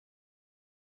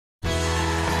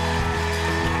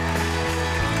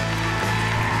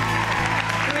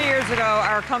ago,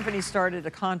 our company started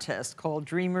a contest called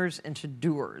Dreamers into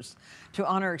Doers to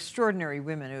honor extraordinary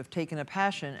women who have taken a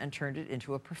passion and turned it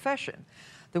into a profession.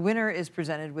 The winner is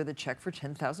presented with a check for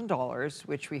 $10,000,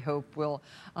 which we hope will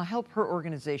help her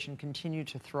organization continue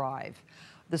to thrive.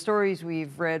 The stories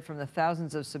we've read from the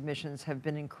thousands of submissions have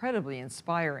been incredibly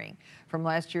inspiring. From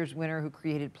last year's winner who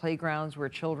created playgrounds where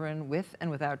children with and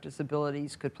without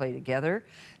disabilities could play together,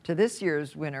 to this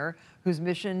year's winner whose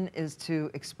mission is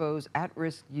to expose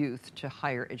at-risk youth to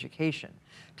higher education.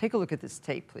 Take a look at this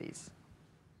tape, please.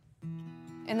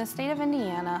 In the state of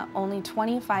Indiana, only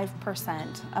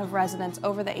 25% of residents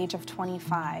over the age of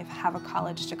 25 have a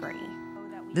college degree.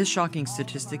 This shocking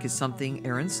statistic is something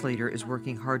Erin Slater is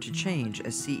working hard to change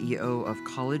as CEO of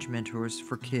College Mentors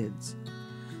for Kids.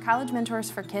 College Mentors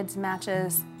for Kids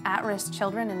matches at-risk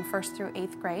children in 1st through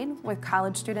 8th grade with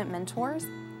college student mentors.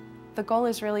 The goal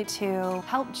is really to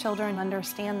help children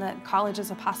understand that college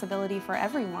is a possibility for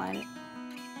everyone.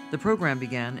 The program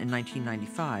began in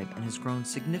 1995 and has grown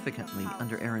significantly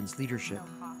under Erin's leadership.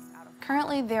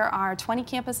 Currently, there are 20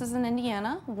 campuses in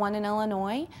Indiana, 1 in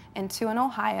Illinois, and 2 in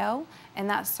Ohio, and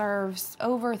that serves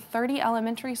over 30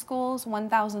 elementary schools,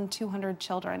 1,200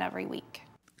 children every week.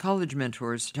 College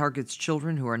Mentors targets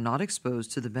children who are not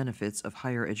exposed to the benefits of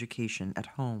higher education at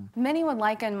home. Many would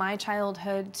liken my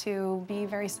childhood to be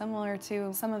very similar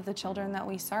to some of the children that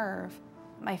we serve.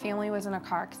 My family was in a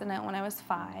car accident when I was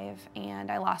 5, and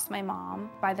I lost my mom.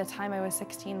 By the time I was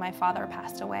 16, my father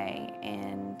passed away,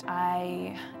 and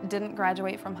I didn't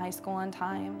graduate from high school on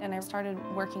time, and I started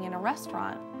working in a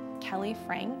restaurant. Kelly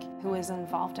Frank, who is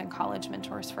involved in College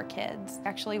Mentors for Kids,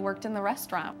 actually worked in the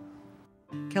restaurant.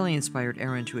 Kelly inspired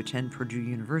Erin to attend Purdue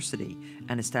University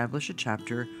and establish a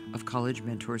chapter of College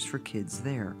Mentors for Kids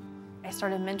there. I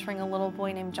started mentoring a little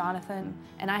boy named Jonathan,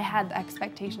 and I had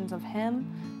expectations of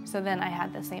him, so then I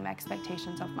had the same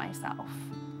expectations of myself.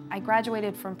 I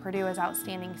graduated from Purdue as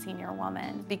Outstanding Senior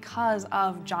Woman because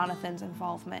of Jonathan's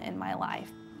involvement in my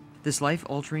life. This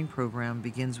life-altering program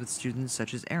begins with students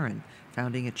such as Erin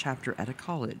founding a chapter at a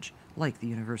college, like the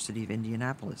University of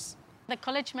Indianapolis. The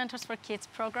College Mentors for Kids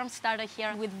program started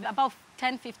here with about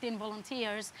 10-15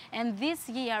 volunteers, and this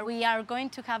year we are going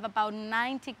to have about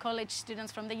 90 college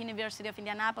students from the University of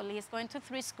Indianapolis going to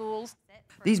 3 schools.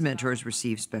 These mentors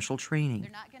receive special training.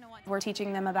 We're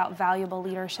teaching them about valuable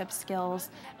leadership skills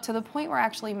to the point where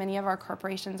actually many of our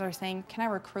corporations are saying, can I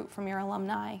recruit from your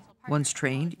alumni? Once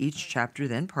trained, each chapter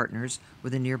then partners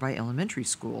with a nearby elementary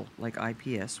school, like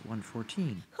IPS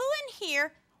 114. Who in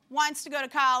here wants to go to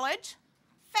college?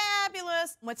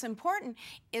 Fabulous. What's important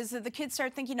is that the kids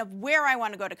start thinking of where I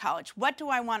want to go to college. What do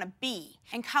I want to be?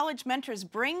 And College Mentors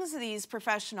brings these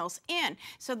professionals in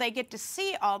so they get to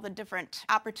see all the different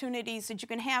opportunities that you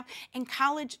can have. And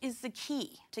college is the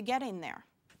key to getting there.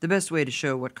 The best way to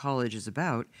show what college is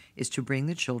about is to bring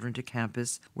the children to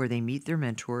campus where they meet their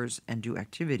mentors and do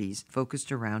activities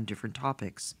focused around different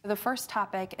topics. The first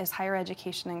topic is higher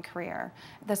education and career.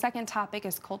 The second topic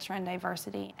is culture and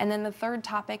diversity. And then the third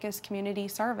topic is community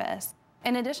service.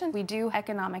 In addition, we do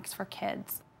economics for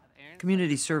kids.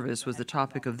 Community service was the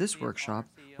topic of this workshop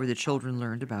where the children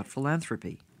learned about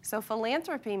philanthropy. So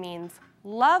philanthropy means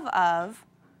love of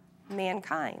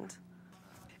mankind.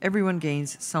 Everyone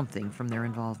gains something from their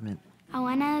involvement. I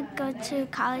want to go to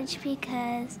college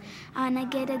because I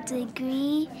want to get a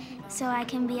degree so I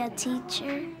can be a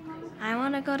teacher. I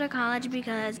want to go to college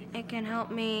because it can help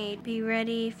me be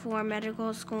ready for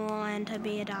medical school and to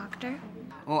be a doctor.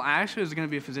 Well, I actually was going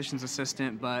to be a physician's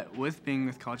assistant, but with being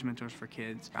with College Mentors for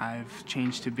Kids, I've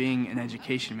changed to being an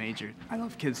education major. I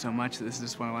love kids so much that this is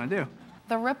just what I want to do.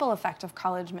 The ripple effect of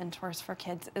College Mentors for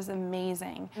Kids is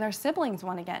amazing. Their siblings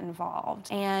want to get involved.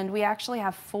 And we actually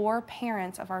have 4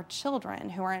 parents of our children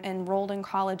who are enrolled in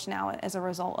college now as a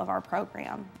result of our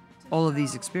program. All of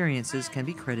these experiences can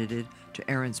be credited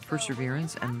to Erin's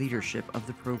perseverance and leadership of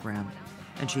the program,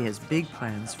 and she has big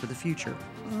plans for the future.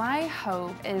 My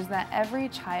hope is that every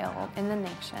child in the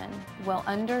nation will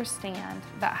understand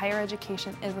that higher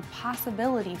education is a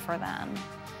possibility for them.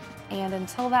 And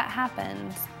until that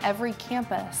happens, every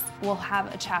campus will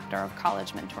have a chapter of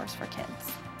College Mentors for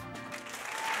Kids.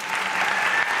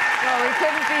 Well, we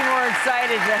couldn't be more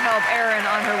excited to help Erin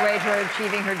on her way to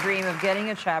achieving her dream of getting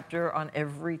a chapter on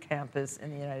every campus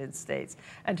in the United States.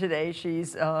 And today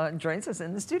she's joins us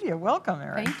in the studio. Welcome,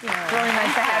 Erin. Thank you. It's really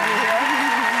nice to have you here.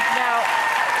 Now,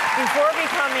 before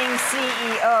becoming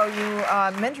CEO,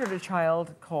 you mentored a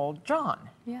child called John.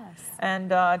 Yes. And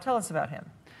tell us about him.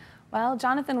 Well,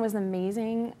 Jonathan was an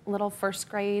amazing little 1st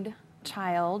grade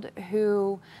child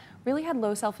who really had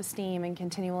low self-esteem and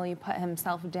continually put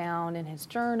himself down in his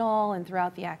journal and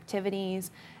throughout the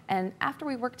activities. And after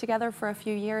we worked together for a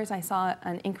few years, I saw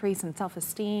an increase in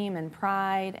self-esteem and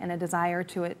pride and a desire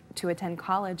to attend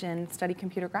college and study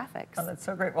computer graphics. Oh, that's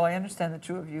so great. Well, I understand the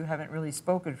two of you haven't really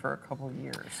spoken for a couple of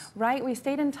years. Right, we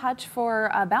stayed in touch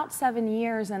for about 7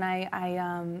 years, and I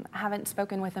haven't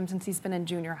spoken with him since he's been in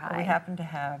junior high. Well, we happen to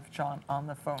have John on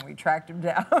the phone. We tracked him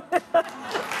down. And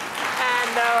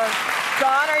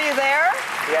John, are you there?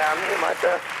 Yeah, I'm here,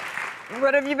 Martha.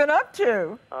 What have you been up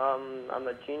to? I'm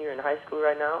a junior in high school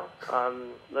right now.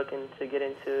 I'm looking to get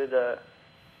into the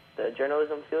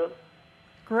journalism field.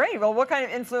 Great. Well, what kind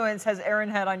of influence has Erin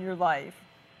had on your life?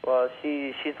 Well,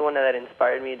 she's the one that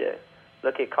inspired me to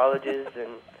look at colleges and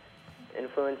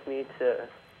influenced me to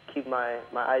keep my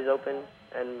eyes open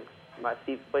and my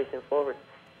feet facing forward.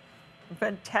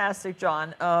 Fantastic,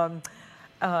 John.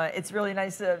 It's really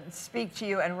nice to speak to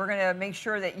you, and we're going to make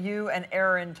sure that you and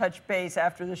Erin touch base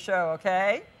after the show,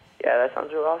 okay? Yeah, that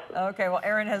sounds real awesome. Okay, well,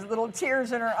 Erin has little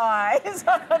tears in her eyes,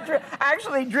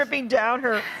 actually dripping down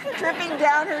her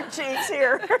cheeks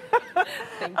here.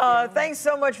 Thank you. Thanks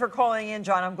so much for calling in,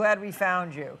 John. I'm glad we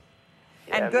found you.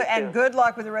 Yeah, And good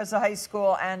luck with the rest of high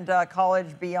school and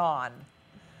college beyond.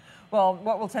 Well,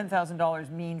 what will $10,000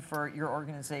 mean for your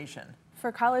organization?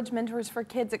 For College Mentors for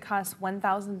Kids, it costs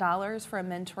 $1,000 for a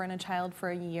mentor and a child for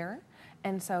a year.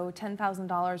 And so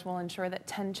 $10,000 will ensure that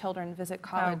 10 children visit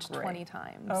college 20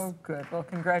 times. Oh, good. Well,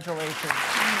 congratulations.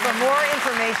 For more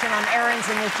information on Erin's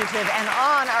initiative and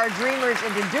on our Dreamers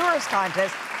into Doers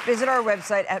contest, visit our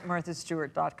website at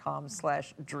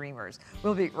marthastewart.com/dreamers.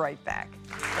 We'll be right back.